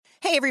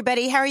Hey,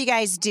 everybody. How are you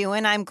guys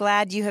doing? I'm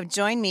glad you have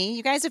joined me.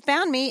 You guys have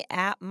found me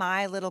at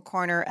my little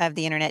corner of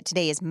the internet.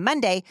 Today is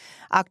Monday,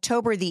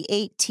 October the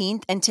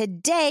 18th, and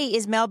today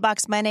is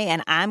Mailbox Monday,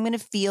 and I'm going to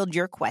field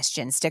your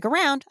questions. Stick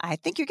around. I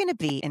think you're going to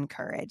be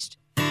encouraged.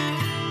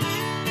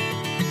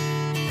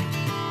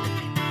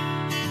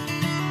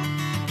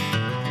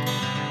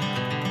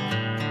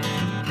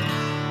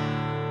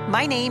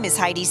 My name is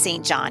Heidi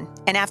St. John,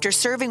 and after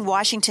serving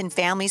Washington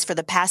families for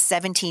the past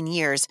 17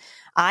 years,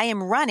 I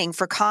am running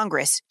for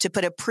Congress to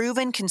put a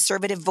proven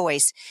conservative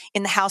voice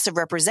in the House of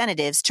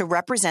Representatives to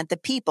represent the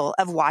people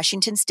of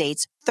Washington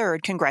State's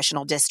 3rd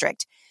Congressional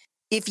District.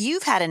 If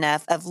you've had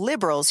enough of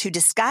liberals who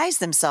disguise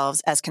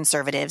themselves as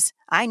conservatives,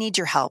 I need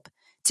your help.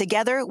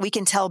 Together, we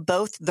can tell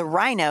both the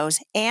rhinos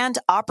and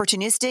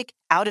opportunistic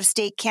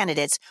out-of-state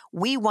candidates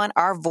we want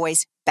our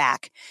voice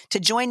back. To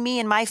join me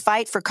in my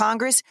fight for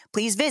Congress,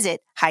 please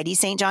visit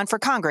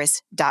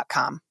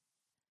HeidiSt.JohnForCongress.com.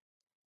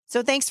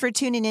 So thanks for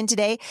tuning in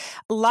today.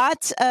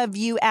 Lots of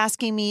you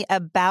asking me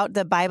about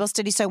the Bible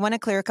study. So I want to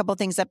clear a couple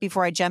things up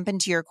before I jump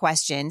into your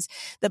questions.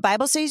 The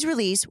Bible studies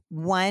release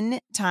one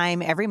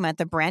time every month,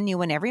 a brand new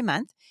one every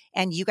month.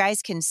 And you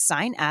guys can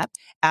sign up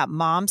at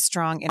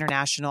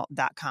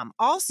momstronginternational.com.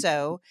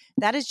 Also,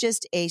 that is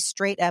just a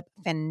straight up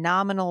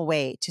phenomenal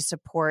way to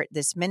support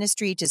this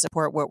ministry, to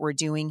support what we're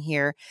doing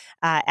here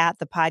at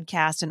the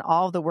podcast and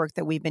all the work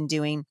that we've been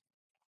doing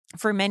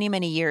for many,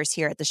 many years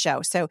here at the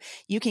show. So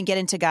you can get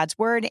into God's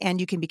word and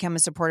you can become a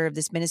supporter of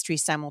this ministry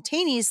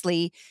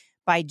simultaneously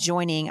by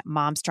joining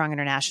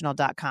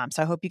momstronginternational.com.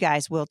 So I hope you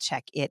guys will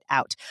check it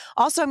out.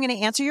 Also, I'm going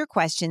to answer your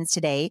questions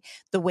today.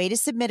 The way to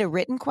submit a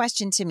written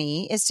question to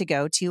me is to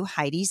go to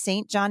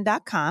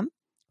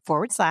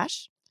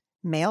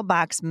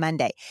HeidiSt.John.com/Mailbox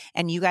Monday.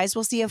 And you guys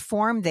will see a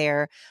form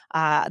there.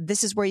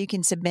 This is where you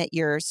can submit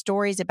your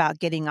stories about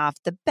getting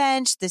off the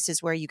bench. This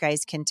is where you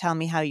guys can tell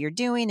me how you're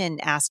doing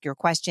and ask your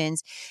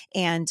questions.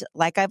 And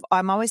like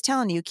I'm always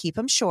telling you, keep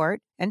them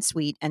short and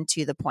sweet and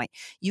to the point.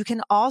 You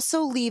can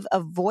also leave a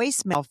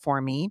voicemail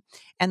for me.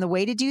 And the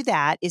way to do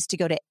that is to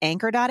go to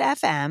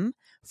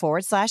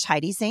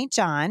anchor.fm/Heidi St.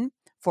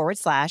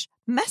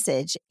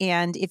 John/message.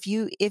 And if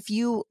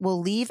you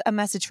will leave a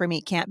message for me,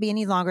 it can't be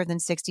any longer than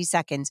 60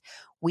 seconds.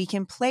 We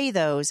can play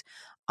those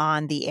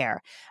on the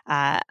air.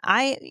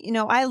 I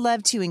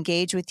love to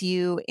engage with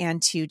you and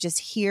to just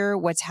hear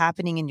what's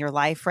happening in your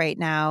life right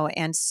now.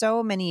 And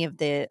so many of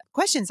the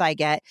questions I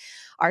get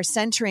are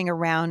centering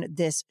around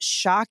this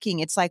shocking,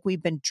 it's like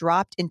we've been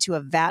dropped into a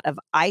vat of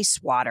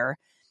ice water.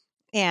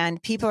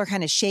 And people are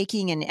kind of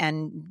shaking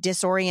and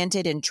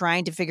disoriented and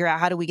trying to figure out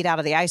how do we get out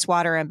of the ice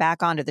water and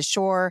back onto the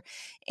shore.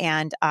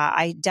 And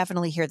I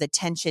definitely hear the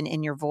tension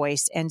in your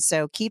voice. And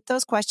so keep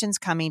those questions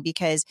coming,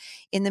 because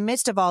in the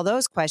midst of all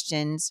those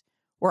questions,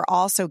 we're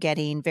also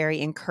getting very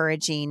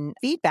encouraging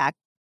feedback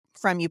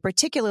from you,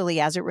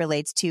 particularly as it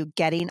relates to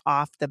getting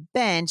off the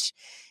bench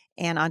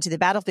and onto the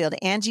battlefield.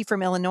 Angie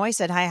from Illinois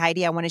said, "Hi,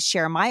 Heidi. I want to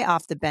share my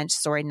off the bench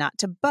story, not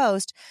to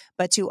boast,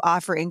 but to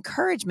offer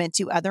encouragement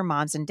to other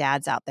moms and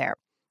dads out there.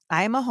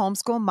 I am a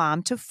homeschool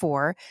mom to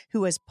 4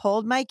 who has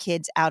pulled my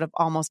kids out of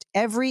almost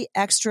every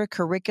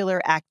extracurricular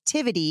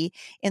activity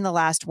in the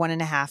last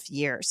 1.5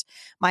 years.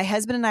 My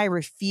husband and I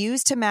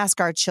refuse to mask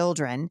our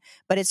children,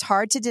 but it's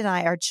hard to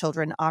deny our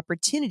children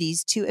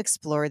opportunities to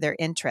explore their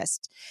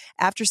interests.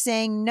 After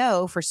saying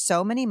no for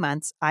so many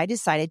months, I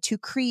decided to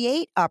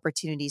create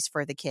opportunities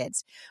for the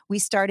kids. We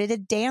started a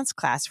dance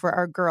class for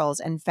our girls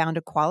and found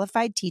a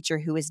qualified teacher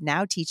who is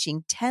now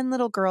teaching 10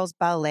 little girls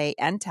ballet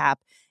and tap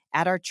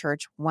at our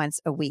church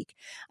once a week.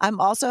 I'm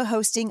also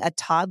hosting a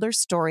toddler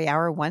story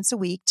hour once a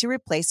week to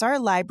replace our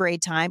library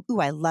time." Ooh,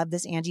 I love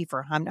this, Angie,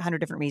 for 100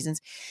 different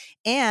reasons.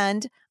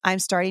 "And I'm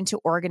starting to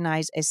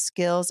organize a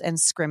skills and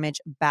scrimmage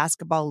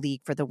basketball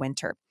league for the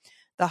winter.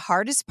 The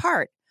hardest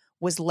part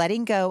was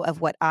letting go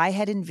of what I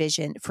had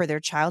envisioned for their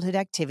childhood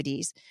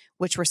activities,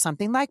 which were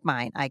something like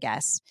mine, I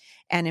guess,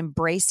 and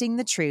embracing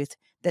the truth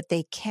that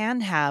they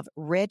can have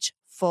rich,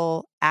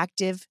 full,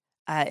 active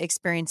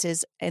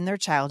experiences in their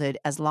childhood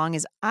as long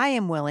as I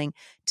am willing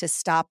to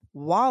stop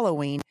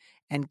wallowing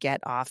and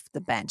get off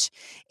the bench."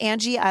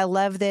 Angie, I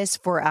love this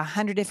for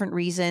 100 different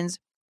reasons.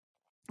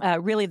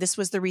 Really, this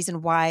was the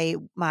reason why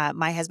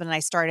my husband and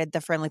I started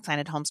the Friendly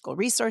Planet Homeschool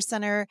Resource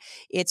Center.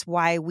 It's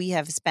why we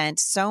have spent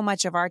so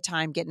much of our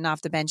time getting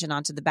off the bench and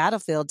onto the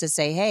battlefield to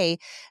say, hey,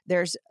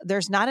 there's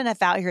not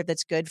enough out here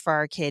that's good for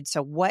our kids.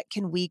 So what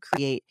can we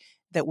create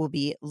that will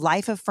be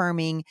life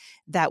affirming,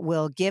 that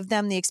will give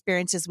them the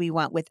experiences we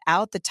want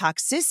without the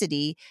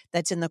toxicity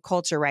that's in the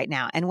culture right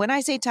now? And when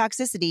I say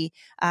toxicity,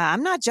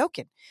 I'm not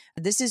joking.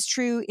 This is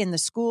true in the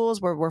schools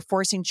where we're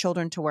forcing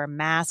children to wear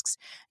masks.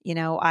 You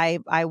know, I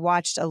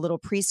watched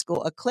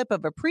a clip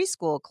of a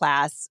preschool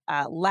class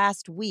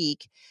last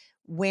week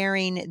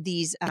wearing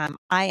these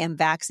 "I am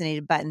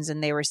vaccinated" buttons,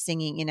 and they were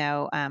singing,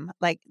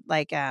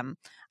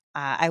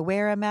 I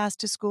wear a mask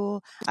to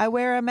school. I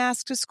wear a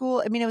mask to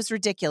school. I mean, it was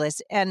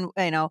ridiculous. And,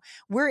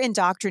 we're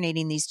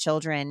indoctrinating these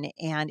children,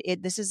 and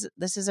this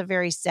is a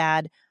very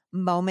sad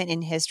moment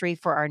in history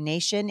for our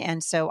nation.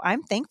 And so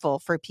I'm thankful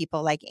for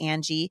people like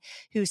Angie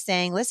who's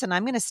saying, listen,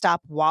 I'm going to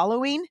stop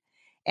wallowing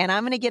and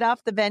I'm going to get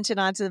off the bench and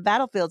onto the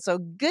battlefield. So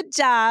good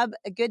job,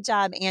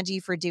 Angie,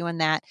 for doing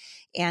that.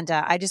 And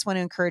I just want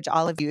to encourage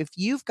all of you, if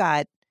you've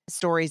got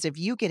stories of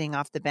you getting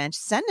off the bench,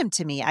 send them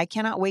to me. I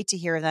cannot wait to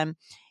hear them.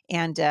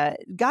 And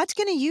God's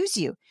going to use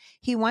you.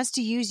 He wants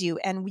to use you.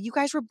 And you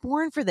guys were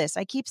born for this.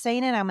 I keep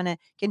saying it. I'm going to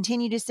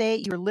continue to say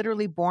it. You're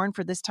literally born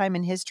for this time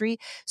in history.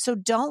 So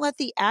don't let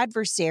the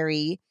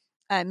adversary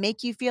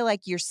make you feel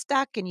like you're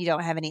stuck and you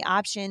don't have any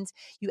options.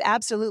 You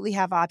absolutely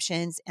have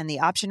options. And the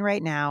option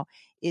right now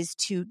is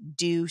to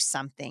do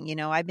something. You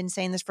know, I've been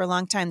saying this for a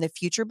long time. The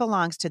future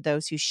belongs to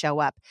those who show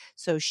up.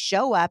 So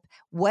show up.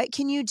 What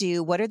can you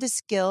do? What are the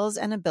skills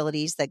and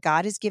abilities that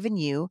God has given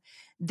you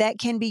that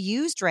can be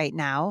used right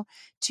now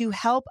to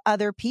help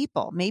other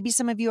people? Maybe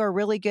some of you are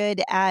really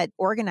good at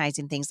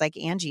organizing things like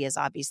Angie is,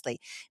 obviously.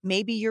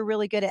 Maybe you're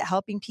really good at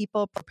helping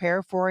people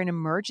prepare for an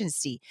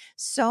emergency.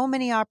 So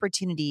many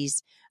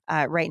opportunities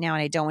right now,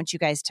 and I don't want you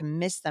guys to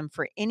miss them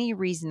for any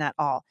reason at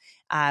all.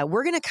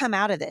 We're going to come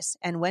out of this.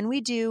 And when we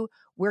do,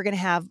 we're going to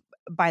have,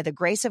 by the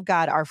grace of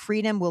God, our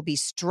freedom will be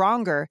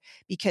stronger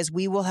because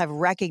we will have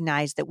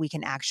recognized that we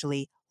can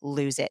actually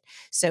lose it.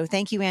 So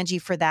thank you, Angie,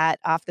 for that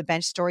off the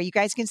bench story. You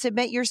guys can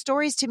submit your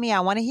stories to me.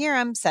 I want to hear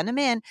them. Send them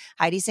in.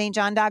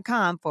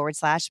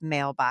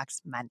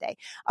 HeidiSt.John.com/mailbox Monday.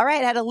 All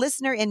right. I had a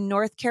listener in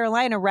North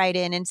Carolina write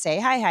in and say,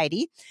 hi,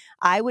 Heidi.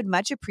 I would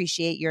much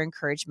appreciate your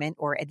encouragement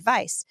or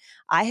advice.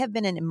 I have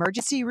been an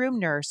emergency room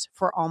nurse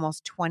for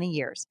almost 20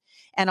 years.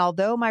 And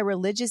although my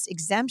religious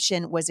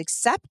exemption was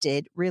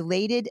accepted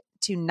related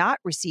to not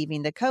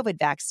receiving the COVID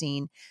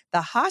vaccine,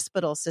 the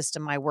hospital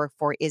system I work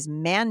for is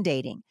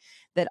mandating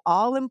that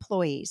all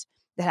employees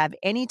that have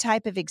any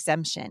type of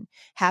exemption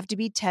have to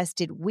be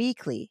tested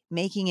weekly,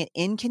 making it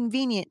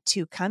inconvenient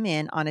to come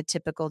in on a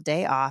typical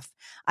day off.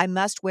 I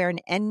must wear an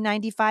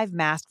N95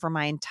 mask for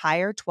my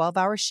entire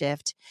 12-hour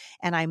shift,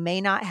 and I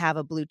may not have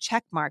a blue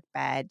checkmark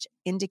badge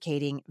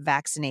indicating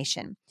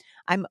vaccination.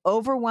 I'm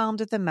overwhelmed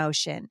with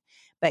emotion,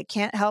 but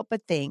can't help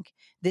but think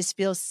this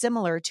feels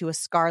similar to a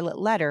scarlet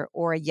letter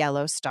or a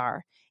yellow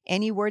star.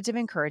 Any words of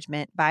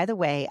encouragement? By the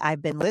way,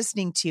 I've been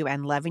listening to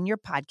and loving your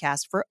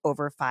podcast for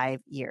over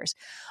 5 years.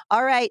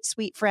 All right,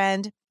 sweet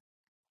friend,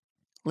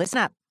 listen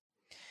up.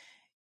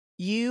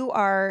 You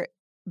are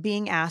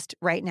being asked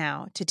right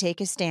now to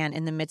take a stand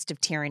in the midst of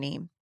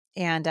tyranny.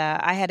 And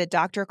I had a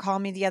doctor call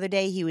me the other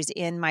day. He was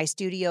in my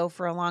studio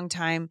for a long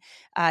time,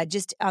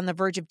 just on the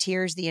verge of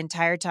tears the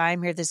entire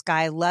time. Here, this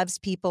guy loves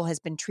people, has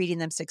been treating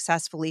them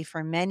successfully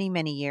for many,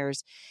 many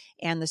years.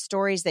 And the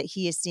stories that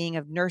he is seeing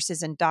of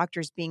nurses and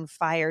doctors being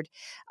fired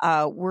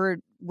were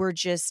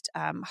just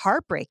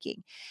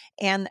heartbreaking.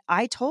 And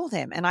I told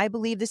him, and I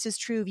believe this is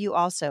true of you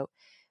also,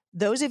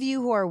 those of you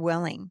who are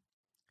willing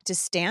to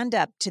stand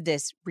up to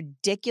this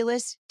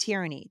ridiculous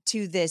tyranny,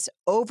 to this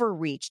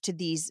overreach, to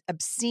these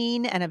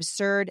obscene and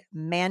absurd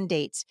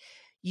mandates,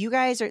 you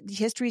guys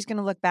history is going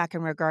to look back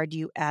and regard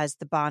you as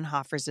the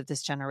Bonhoeffers of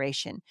this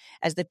generation,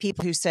 as the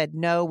people who said,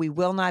 no, we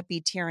will not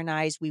be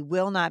tyrannized. We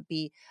will not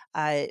be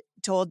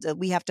told that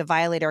we have to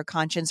violate our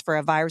conscience for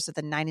a virus with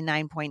a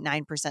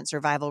 99.9%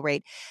 survival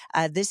rate.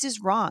 This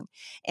is wrong.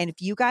 And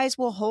if you guys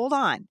will hold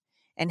on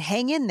and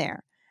hang in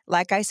there,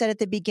 like I said at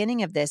the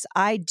beginning of this,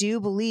 I do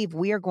believe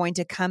we are going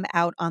to come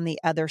out on the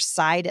other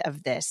side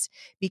of this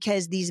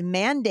because these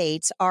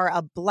mandates are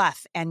a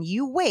bluff. And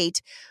you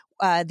wait.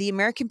 The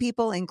American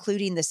people,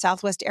 including the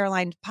Southwest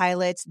Airlines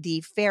pilots,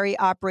 the ferry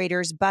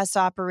operators, bus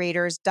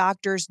operators,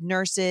 doctors,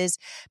 nurses,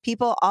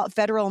 people, all,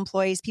 federal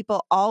employees,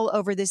 people all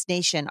over this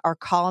nation are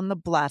calling the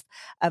bluff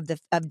of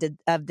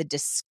the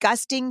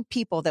disgusting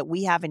people that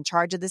we have in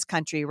charge of this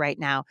country right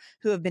now,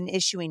 who have been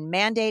issuing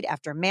mandate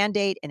after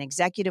mandate and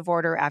executive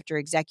order after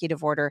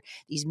executive order.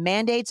 These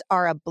mandates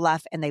are a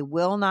bluff, and they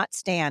will not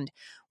stand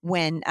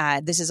when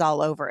this is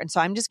all over. And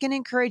so I'm just going to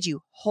encourage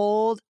you,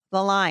 hold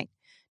the line.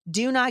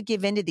 Do not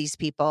give in to these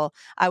people.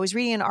 I was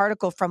reading an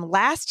article from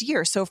last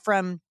year, so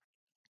from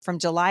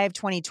July of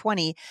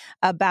 2020,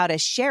 about a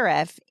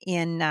sheriff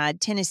in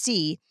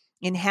Tennessee,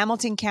 in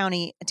Hamilton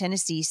County,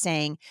 Tennessee,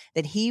 saying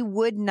that he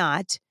would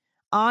not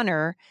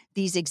honor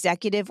these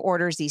executive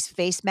orders, these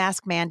face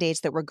mask mandates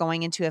that were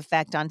going into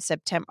effect on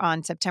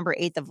September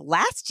 8th of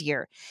last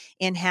year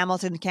in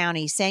Hamilton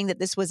County, saying that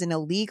this was an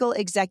illegal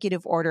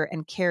executive order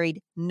and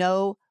carried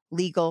no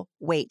legal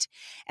weight.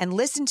 And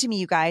listen to me,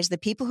 you guys, the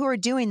people who are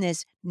doing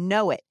this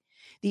know it.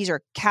 These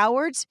are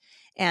cowards,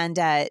 and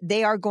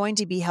they are going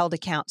to be held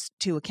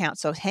to account.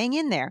 So hang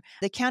in there.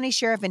 The county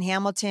sheriff in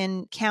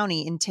Hamilton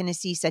County in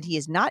Tennessee said he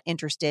is not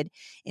interested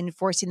in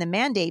enforcing the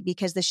mandate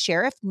because the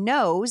sheriff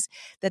knows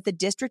that the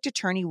district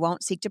attorney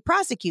won't seek to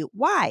prosecute.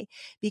 Why?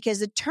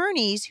 Because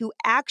attorneys who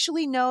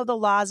actually know the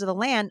laws of the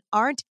land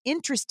aren't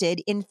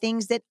interested in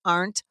things that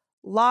aren't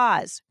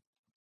laws.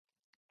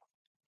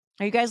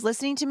 Are you guys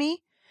listening to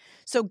me?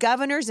 So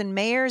governors and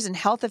mayors and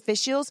health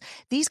officials,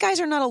 these guys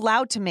are not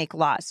allowed to make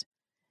laws.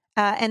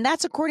 And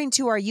that's according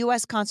to our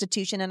U.S.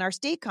 Constitution and our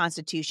state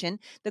constitution.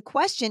 The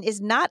question is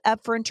not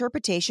up for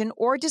interpretation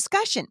or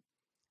discussion.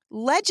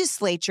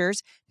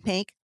 Legislatures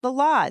make the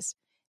laws,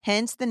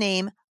 hence the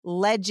name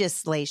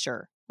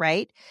legislature,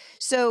 right?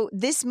 So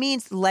this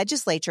means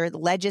legislature,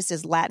 legis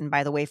is Latin,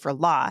 by the way, for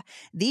law.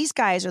 These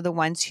guys are the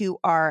ones who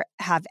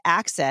have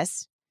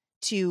access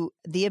to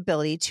the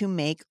ability to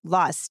make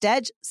laws.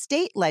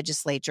 State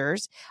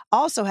legislatures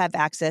also have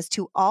access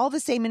to all the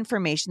same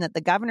information that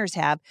the governors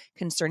have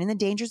concerning the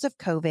dangers of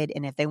COVID.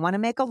 And if they want to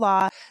make a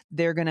law,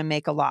 they're going to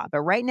make a law.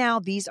 But right now,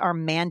 these are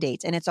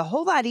mandates. And it's a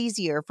whole lot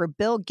easier for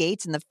Bill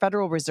Gates and the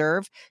Federal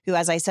Reserve, who,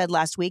 as I said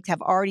last week,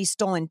 have already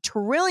stolen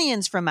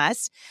trillions from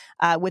us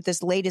with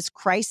this latest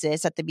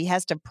crisis at the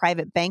behest of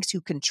private banks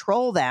who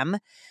control them.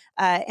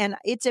 And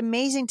it's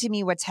amazing to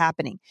me what's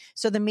happening.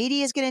 So the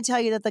media is going to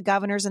tell you that the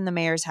governors and the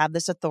mayors have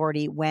this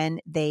authority when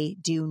they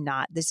do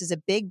not. This is a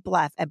big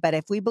bluff. But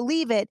if we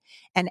believe it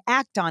and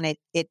act on it,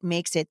 it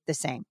makes it the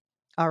same.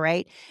 All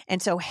right.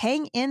 And so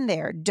hang in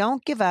there.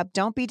 Don't give up.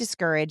 Don't be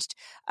discouraged.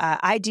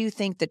 I do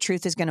think the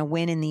truth is going to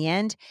win in the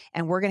end,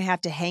 and we're going to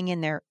have to hang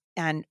in there.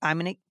 And I'm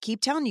going to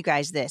keep telling you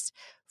guys this.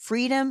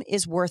 Freedom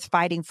is worth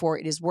fighting for.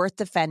 It is worth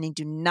defending.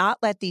 Do not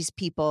let these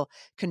people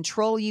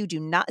control you. Do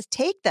not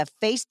take the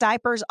face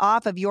diapers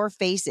off of your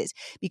faces,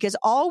 because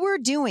all we're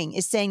doing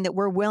is saying that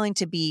we're willing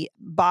to be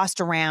bossed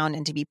around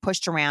and to be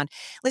pushed around.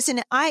 Listen,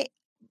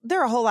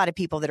 there are a whole lot of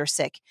people that are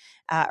sick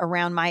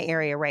around my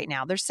area right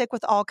now. They're sick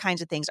with all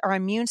kinds of things. Our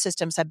immune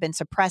systems have been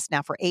suppressed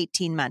now for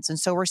 18 months. And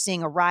so we're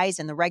seeing a rise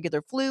in the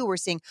regular flu. We're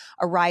seeing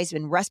a rise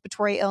in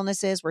respiratory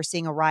illnesses. We're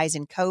seeing a rise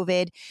in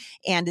COVID.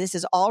 And this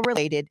is all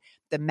related.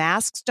 The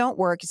masks don't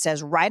work. It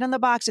says right on the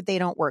box that they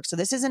don't work. So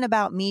this isn't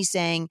about me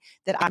saying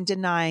that I'm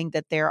denying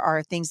that there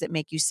are things that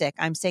make you sick.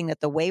 I'm saying that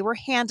the way we're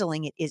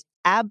handling it is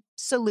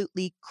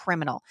absolutely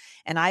criminal.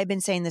 And I've been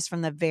saying this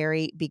from the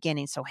very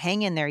beginning. So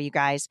hang in there, you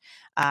guys.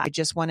 I'm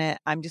just going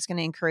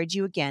to encourage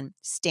you again,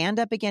 stand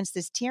up against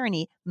this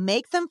tyranny,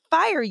 make them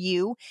fire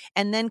you,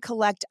 and then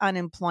collect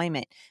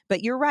unemployment.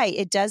 But you're right.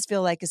 It does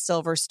feel like a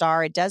silver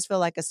star. It does feel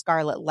like a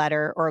scarlet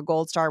letter, or a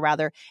gold star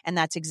rather. And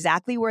that's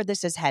exactly where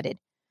this is headed.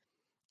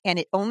 And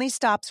it only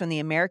stops when the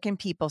American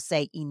people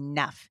say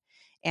enough.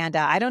 And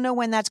I don't know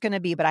when that's going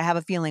to be, but I have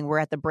a feeling we're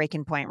at the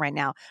breaking point right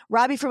now.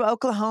 Robbie from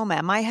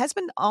Oklahoma. My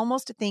husband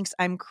almost thinks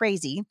I'm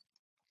crazy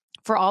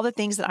for all the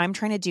things that I'm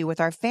trying to do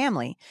with our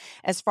family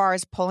as far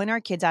as pulling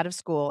our kids out of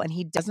school. And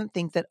he doesn't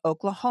think that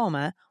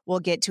Oklahoma will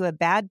get to a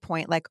bad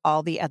point like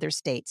all the other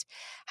states.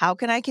 How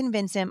can I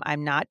convince him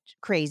I'm not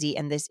crazy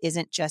and this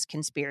isn't just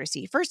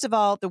conspiracy? First of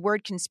all, the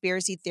word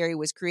conspiracy theory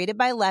was created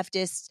by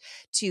leftists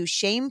to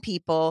shame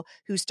people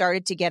who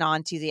started to get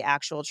onto the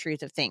actual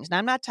truth of things. Now,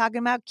 I'm not talking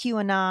about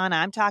QAnon.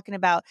 I'm talking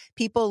about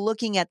people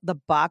looking at the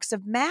box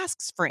of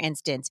masks, for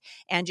instance,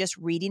 and just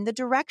reading the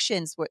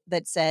directions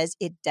that says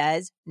it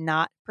does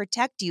not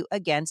protect you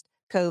against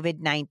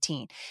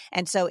COVID-19.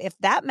 And so if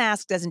that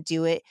mask doesn't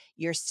do it,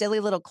 your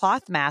silly little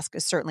cloth mask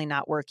is certainly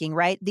not working,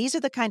 right? These are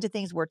the kinds of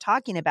things we're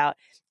talking about.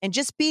 And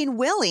just being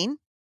willing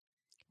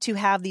to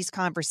have these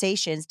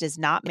conversations does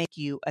not make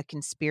you a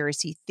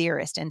conspiracy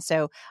theorist. And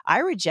so I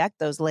reject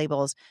those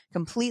labels,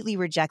 completely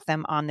reject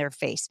them on their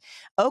face.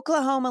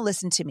 Oklahoma,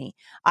 listen to me.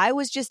 I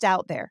was just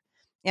out there.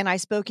 And I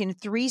spoke in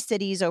 3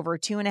 cities over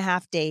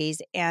 2.5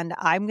 days. And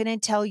I'm going to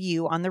tell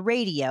you on the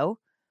radio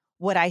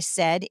what I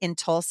said in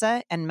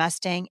Tulsa and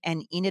Mustang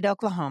and Enid,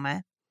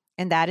 Oklahoma.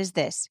 And that is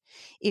this.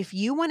 If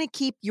you want to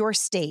keep your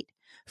state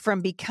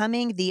from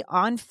becoming the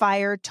on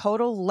fire,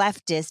 total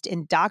leftist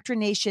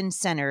indoctrination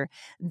center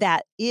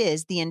that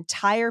is the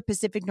entire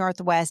Pacific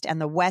Northwest and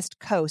the West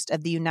Coast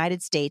of the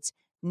United States,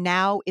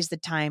 now is the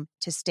time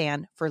to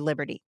stand for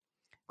liberty.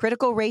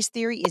 Critical race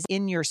theory is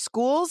in your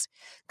schools.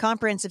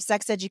 Comprehensive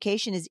sex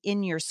education is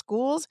in your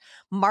schools.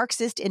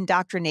 Marxist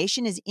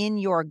indoctrination is in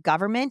your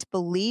government.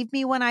 Believe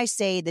me when I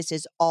say this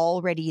is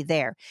already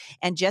there.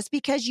 And just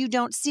because you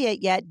don't see it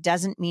yet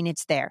doesn't mean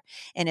it's there.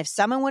 And if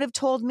someone would have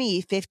told me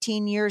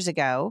 15 years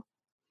ago,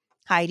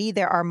 Heidi,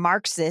 there are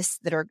Marxists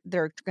that are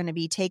going to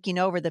be taking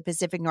over the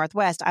Pacific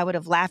Northwest, I would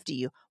have laughed at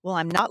you. Well,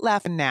 I'm not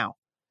laughing now.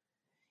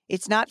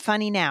 It's not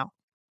funny now.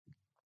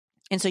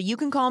 And so you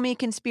can call me a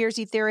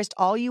conspiracy theorist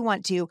all you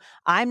want to.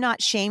 I'm not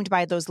shamed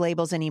by those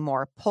labels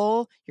anymore.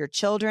 Pull your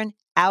children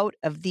out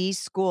of these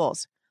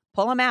schools.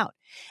 Pull them out.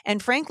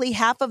 And frankly,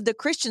 half of the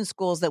Christian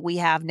schools that we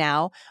have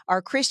now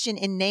are Christian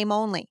in name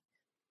only.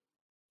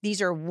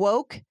 These are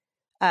woke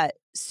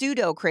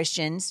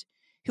pseudo-Christians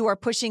who are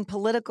pushing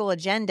political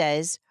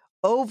agendas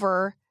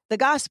over the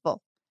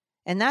gospel.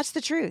 And that's the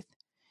truth.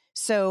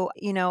 So,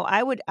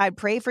 I'd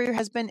pray for your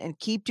husband and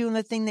keep doing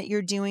the thing that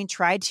you're doing.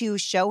 Try to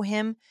show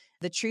him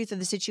the truth of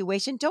the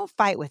situation. Don't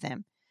fight with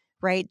him,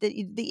 right?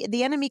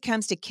 The enemy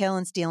comes to kill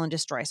and steal and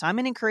destroy. So I'm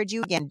going to encourage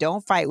you again,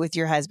 don't fight with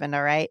your husband.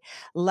 All right.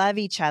 Love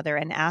each other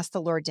and ask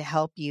the Lord to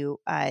help you,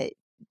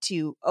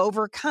 to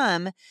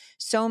overcome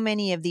so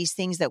many of these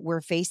things that we're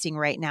facing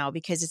right now,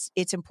 because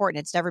it's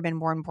important. It's never been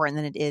more important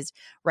than it is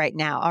right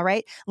now. All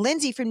right.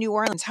 Lindsay from New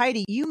Orleans.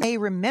 Heidi, you may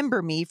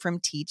remember me from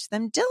Teach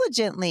Them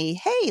Diligently.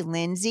 Hey,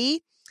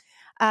 Lindsay.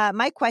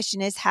 My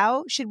question is,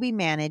 how should we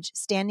manage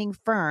standing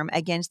firm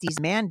against these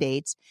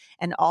mandates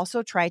and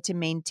also try to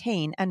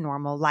maintain a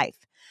normal life?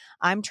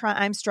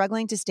 I'm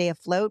struggling to stay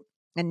afloat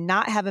and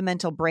not have a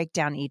mental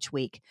breakdown each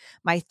week.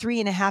 My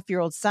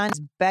 3.5-year-old son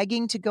is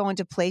begging to go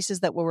into places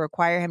that will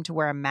require him to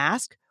wear a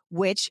mask,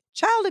 which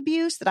child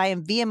abuse that I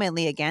am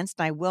vehemently against,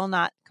 and I will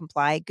not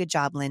comply. Good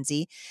job,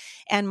 Lindsay.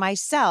 And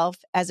myself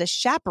as a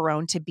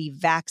chaperone to be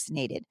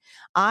vaccinated.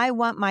 I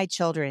want my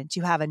children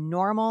to have a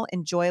normal,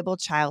 enjoyable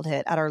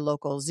childhood at our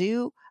local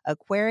zoo,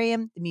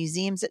 aquarium, the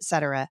museums,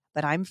 etc.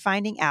 But I'm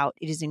finding out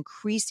it is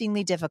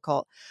increasingly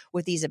difficult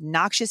with these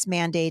obnoxious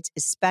mandates,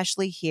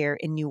 especially here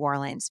in New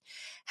Orleans.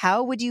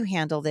 How would you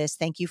handle this?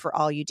 Thank you for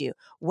all you do.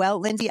 Well,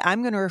 Lindsay,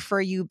 I'm going to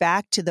refer you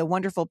back to the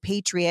wonderful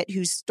patriot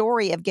whose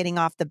story of getting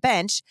off the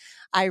bench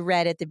I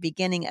read at the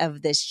beginning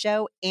of this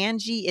show.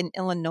 Angie in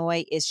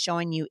Illinois is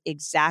showing you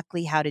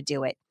exactly how to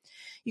do it.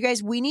 You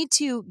guys, we need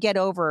to get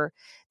over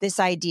this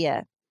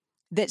idea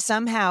that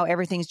somehow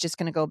everything's just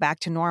going to go back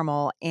to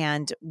normal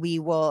and we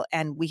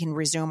can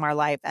resume our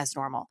life as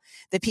normal.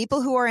 The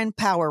people who are in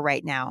power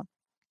right now,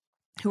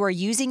 who are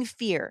using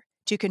fear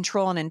to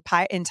control an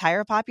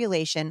entire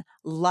population,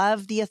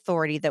 love the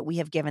authority that we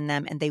have given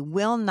them, and they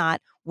will not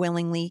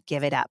willingly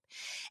give it up.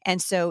 And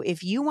so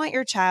if you want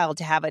your child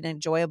to have an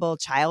enjoyable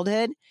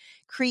childhood,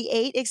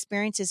 create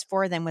experiences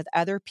for them with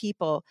other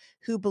people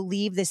who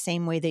believe the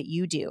same way that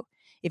you do.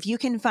 If you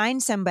can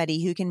find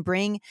somebody who can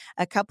bring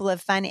a couple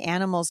of fun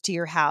animals to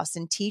your house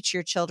and teach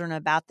your children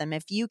about them,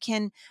 if you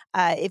can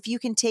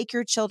take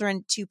your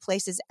children to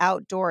places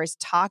outdoors,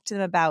 talk to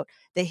them about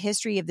the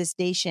history of this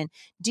nation,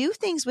 do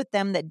things with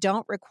them that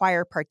don't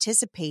require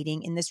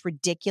participating in this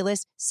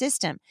ridiculous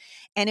system.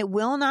 And it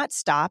will not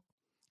stop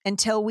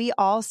until we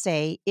all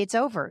say it's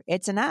over,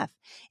 it's enough.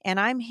 And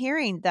I'm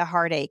hearing the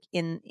heartache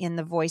in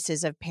the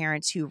voices of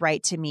parents who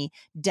write to me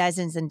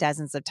dozens and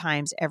dozens of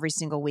times every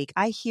single week.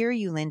 I hear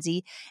you,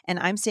 Lindsay, and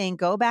I'm saying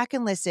go back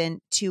and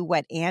listen to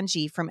what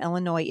Angie from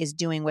Illinois is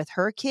doing with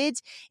her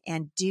kids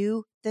and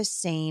do the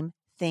same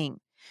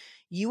thing.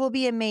 You will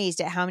be amazed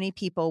at how many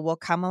people will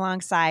come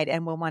alongside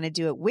and will want to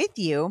do it with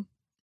you.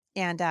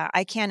 And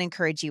I can't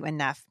encourage you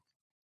enough.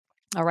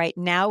 All right,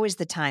 now is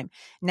the time.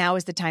 Now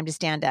is the time to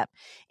stand up.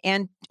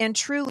 And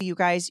truly, you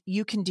guys,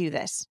 you can do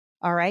this.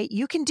 All right,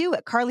 you can do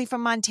it. Carly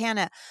from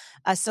Montana,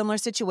 a similar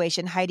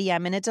situation. Heidi,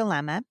 I'm in a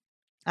dilemma.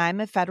 I'm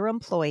a federal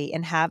employee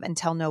and have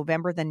until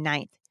November the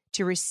 9th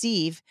to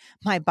receive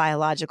my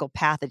biological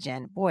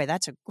pathogen. Boy,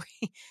 that's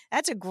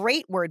a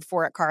great word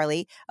for it,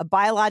 Carly. A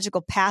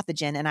biological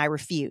pathogen, and I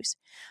refuse.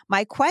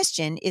 My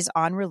question is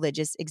on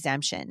religious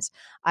exemptions.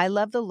 I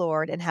love the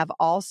Lord and have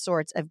all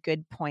sorts of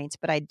good points,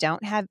 but I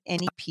don't have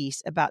any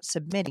peace about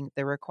submitting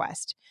the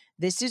request.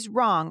 This is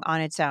wrong on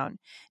its own.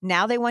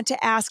 Now they want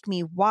to ask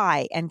me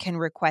why and can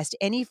request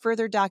any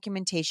further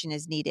documentation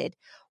as needed.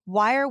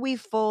 Why are we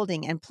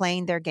folding and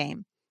playing their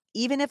game?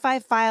 Even if I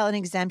file an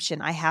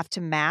exemption, I have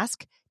to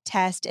mask,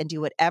 test, and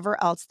do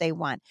whatever else they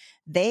want.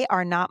 They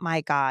are not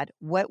my God.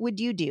 What would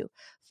you do?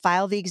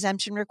 File the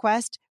exemption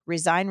request,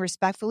 resign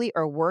respectfully,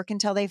 or work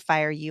until they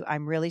fire you?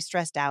 I'm really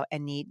stressed out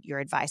and need your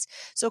advice.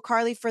 So,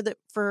 Carly, for the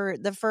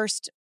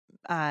first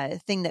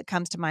thing that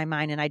comes to my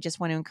mind, and I just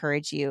want to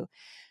encourage you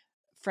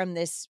from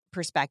this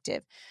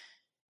perspective.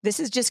 This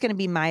is just going to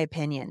be my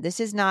opinion. This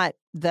is not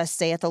thus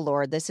saith the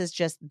Lord. This is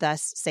just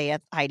thus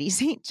saith Heidi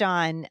St.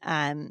 John.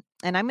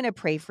 And I'm going to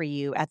pray for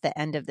you at the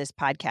end of this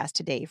podcast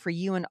today, for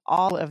you and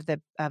all of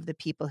the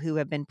people who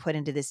have been put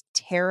into this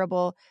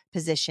terrible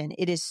position.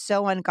 It is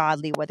so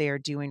ungodly what they are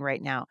doing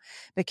right now.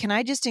 But can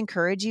I just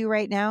encourage you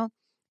right now?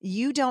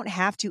 You don't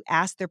have to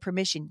ask their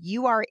permission.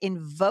 You are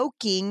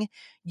invoking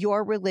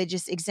your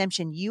religious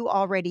exemption. You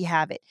already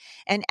have it.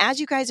 And as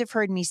you guys have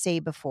heard me say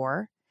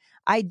before,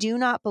 I do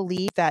not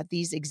believe that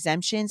these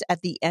exemptions at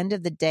the end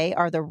of the day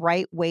are the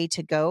right way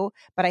to go.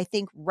 But I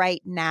think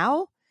right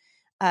now,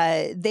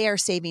 they are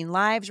saving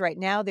lives. Right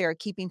now, they are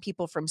keeping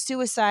people from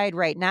suicide.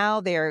 Right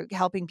now, they're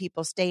helping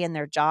people stay in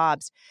their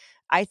jobs.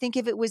 I think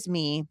if it was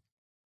me,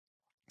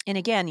 and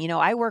again,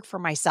 I work for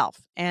myself,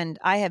 and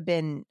I have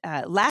been,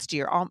 last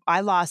year,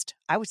 I lost,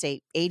 I would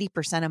say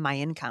 80% of my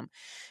income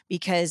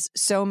because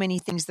so many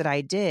things that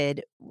I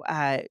did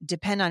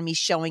depend on me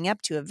showing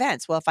up to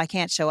events. Well, if I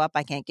can't show up,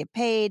 I can't get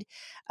paid,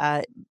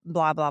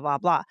 blah, blah, blah,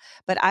 blah.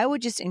 But I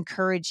would just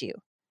encourage you,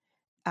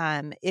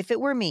 if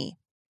it were me,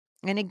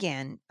 and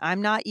again,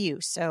 I'm not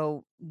you,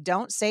 so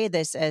don't say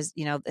this as,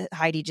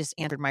 Heidi just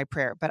answered my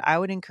prayer, but I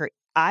would encourage,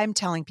 I'm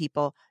telling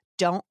people,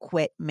 don't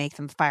quit, make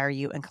them fire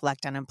you and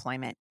collect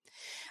unemployment.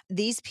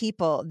 These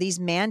people, these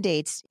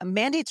mandates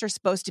are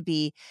supposed to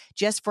be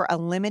just for a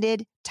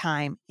limited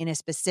time in a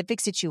specific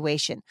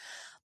situation.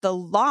 The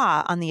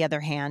law, on the other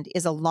hand,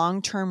 is a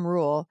long-term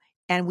rule,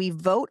 and we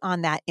vote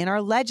on that in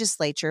our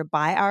legislature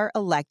by our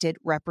elected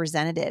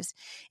representatives.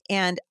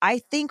 And I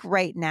think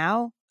right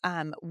now,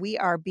 we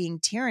are being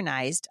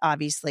tyrannized,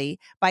 obviously,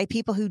 by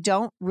people who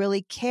don't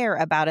really care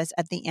about us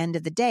at the end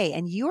of the day.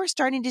 And you are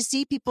starting to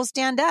see people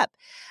stand up.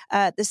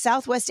 The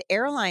Southwest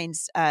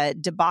Airlines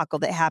debacle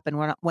that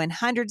happened when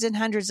hundreds and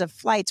hundreds of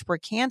flights were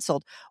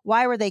canceled.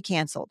 Why were they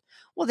canceled?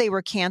 Well, they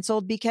were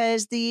canceled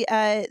because the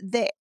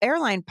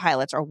airline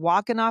pilots are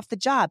walking off the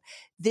job.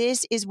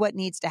 This is what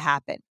needs to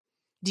happen.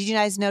 Did you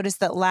guys notice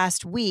that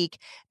last week,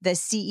 the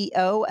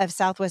CEO of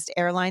Southwest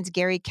Airlines,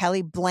 Gary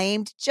Kelly,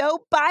 blamed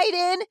Joe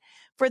Biden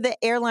for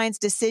the airline's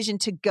decision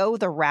to go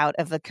the route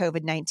of the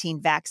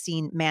COVID-19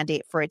 vaccine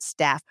mandate for its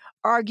staff,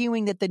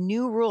 arguing that the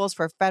new rules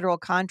for federal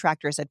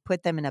contractors had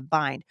put them in a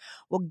bind.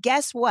 Well,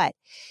 guess what?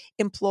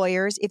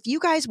 Employers, if you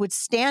guys would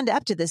stand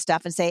up to this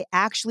stuff and say,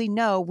 actually,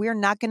 no, we're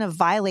not going to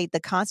violate the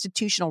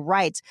constitutional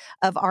rights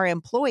of our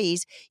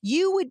employees,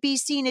 you would be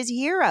seen as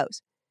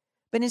heroes.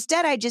 But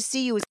instead, I just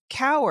see you as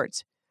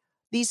cowards.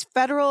 These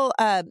federal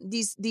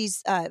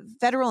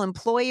federal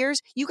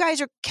employers, you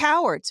guys are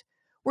cowards.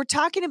 We're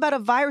talking about a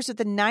virus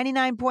with a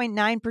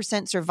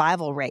 99.9%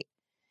 survival rate.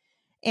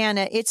 And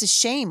it's a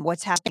shame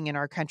what's happening in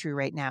our country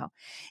right now.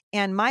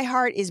 And my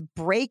heart is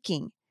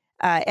breaking.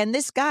 And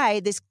this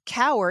guy, this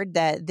coward,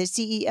 the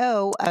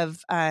CEO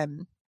of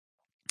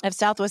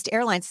Southwest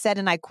Airlines said,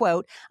 and I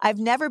quote, "I've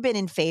never been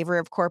in favor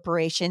of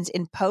corporations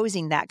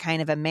imposing that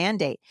kind of a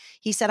mandate."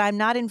 He said, "I'm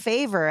not in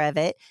favor of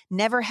it,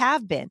 never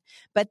have been.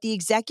 But the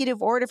executive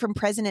order from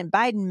President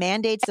Biden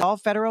mandates that all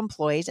federal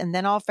employees and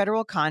then all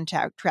federal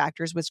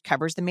contractors, which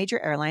covers the major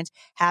airlines,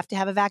 have to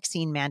have a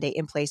vaccine mandate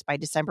in place by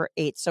December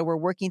 8th. So we're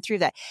working through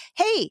that."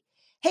 Hey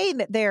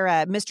there,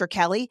 Mr.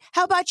 Kelly,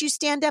 how about you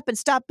stand up and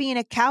stop being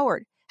a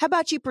coward? How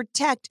about you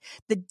protect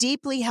the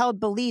deeply held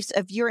beliefs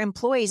of your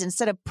employees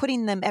instead of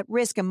putting them at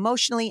risk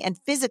emotionally and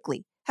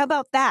physically? How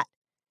about that?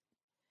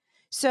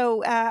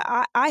 So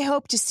I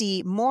hope to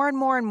see more and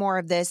more and more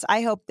of this.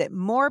 I hope that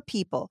more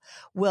people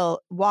will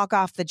walk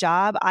off the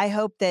job. I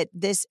hope that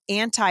this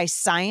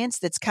anti-science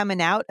that's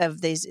coming out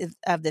of this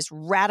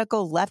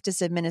radical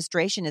leftist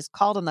administration is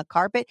called on the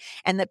carpet,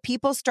 and that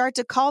people start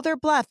to call their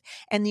bluff.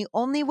 And the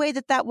only way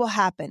that will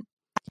happen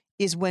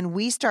is when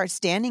we start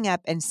standing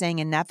up and saying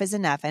enough is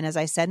enough. And as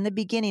I said in the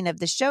beginning of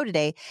the show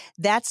today,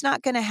 that's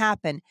not going to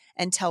happen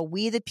until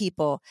we, the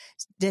people,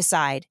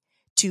 decide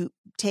to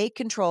take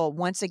control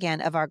once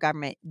again of our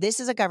government. This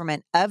is a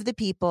government of the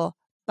people,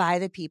 by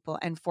the people,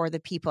 and for the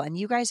people. And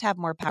you guys have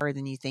more power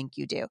than you think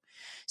you do.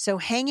 So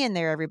hang in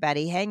there,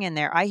 everybody. Hang in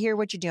there. I hear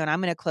what you're doing. I'm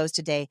going to close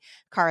today,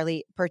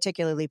 Carly,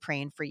 particularly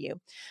praying for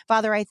you.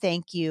 Father, I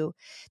thank you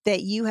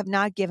that you have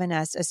not given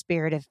us a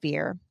spirit of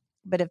fear,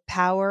 but of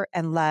power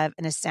and love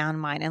and a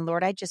sound mind. And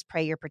Lord, I just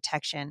pray your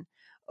protection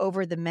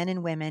over the men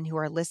and women who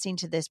are listening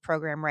to this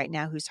program right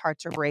now, whose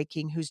hearts are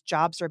breaking, whose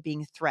jobs are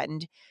being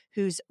threatened,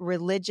 whose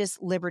religious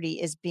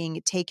liberty is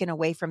being taken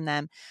away from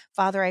them.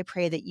 Father, I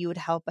pray that you would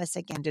help us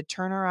again to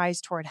turn our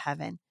eyes toward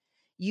heaven.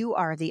 You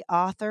are the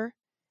author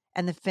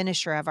and the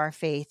finisher of our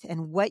faith,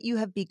 and what you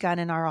have begun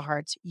in our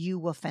hearts, you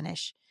will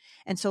finish.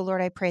 And so,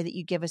 Lord, I pray that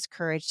you give us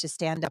courage to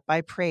stand up.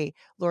 I pray,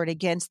 Lord,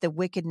 against the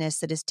wickedness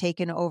that has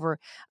taken over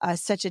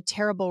such a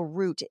terrible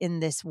root in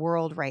this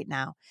world right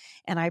now.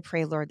 And I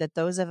pray, Lord, that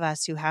those of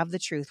us who have the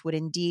truth would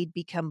indeed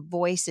become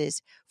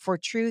voices for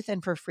truth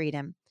and for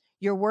freedom.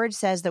 Your word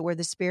says that where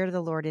the Spirit of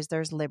the Lord is,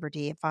 there's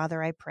liberty.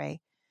 Father, I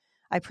pray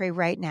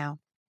right now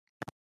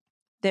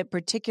that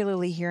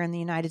particularly here in the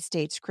United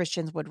States,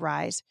 Christians would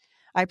rise.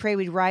 I pray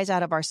we'd rise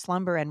out of our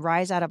slumber and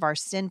rise out of our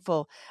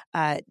sinful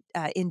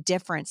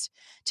indifference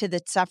to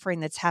the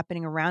suffering that's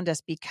happening around us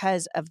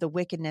because of the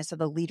wickedness of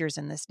the leaders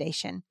in this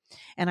nation.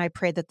 And I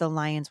pray that the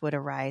lions would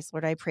arise.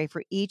 Lord, I pray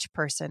for each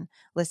person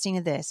listening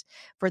to this,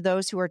 for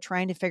those who are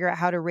trying to figure out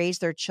how to raise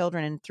their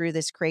children and through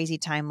this crazy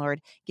time,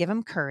 Lord, give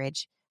them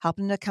courage. Help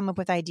them to come up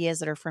with ideas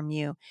that are from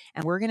you.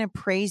 And we're going to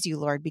praise you,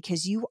 Lord,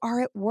 because you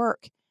are at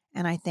work.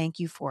 And I thank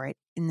you for it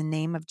in the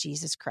name of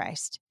Jesus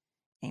Christ.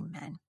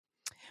 Amen.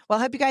 Well,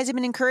 I hope you guys have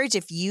been encouraged.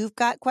 If you've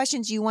got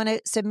questions, you want to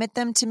submit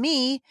them to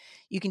me,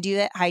 you can do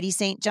that. Heidi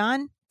St.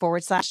 John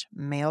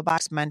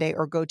 /Mailbox Monday,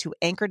 or go to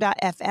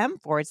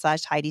anchor.fm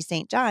 /Heidi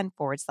St. John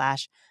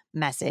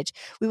 /message.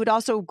 We would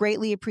also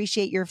greatly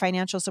appreciate your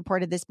financial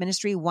support of this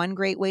ministry. One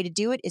great way to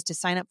do it is to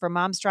sign up for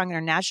Mom Strong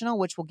International,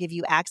 which will give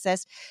you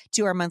access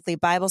to our monthly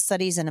Bible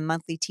studies and a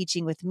monthly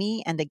teaching with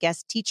me and a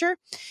guest teacher,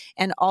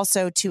 and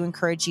also to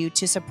encourage you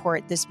to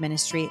support this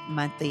ministry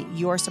monthly.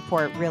 Your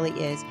support really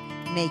is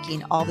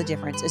making all the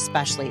difference,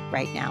 especially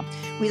right now.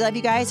 We love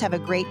you guys. Have a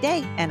great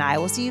day, and I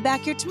will see you back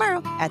here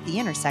tomorrow at the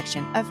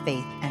intersection of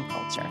faith and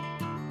culture.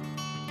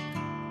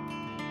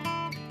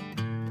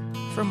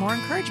 For more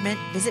encouragement,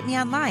 visit me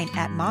online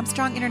at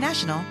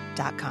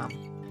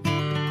momstronginternational.com.